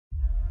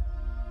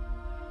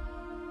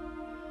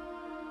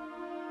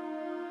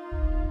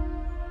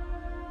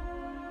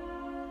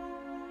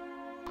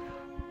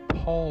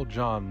Paul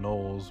John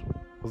Knowles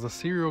was a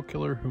serial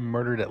killer who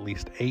murdered at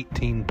least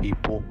 18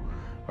 people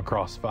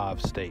across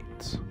 5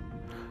 states.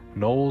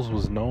 Knowles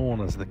was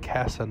known as the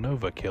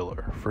Casanova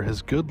Killer for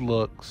his good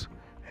looks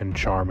and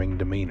charming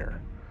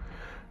demeanor,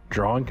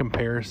 drawing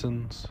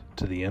comparisons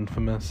to the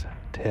infamous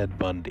Ted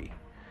Bundy.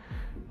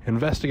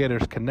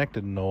 Investigators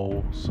connected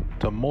Knowles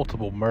to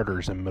multiple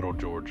murders in Middle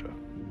Georgia,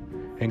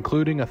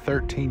 including a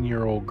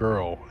 13-year-old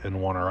girl in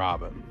Warner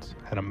Robins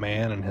and a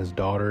man and his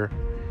daughter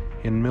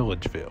in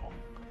Milledgeville.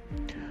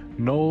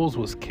 Knowles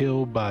was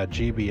killed by a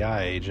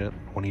GBI agent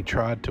when he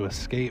tried to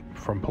escape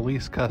from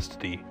police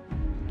custody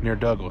near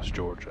Douglas,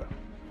 Georgia,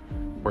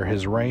 where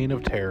his reign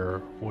of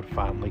terror would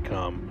finally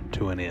come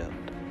to an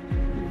end.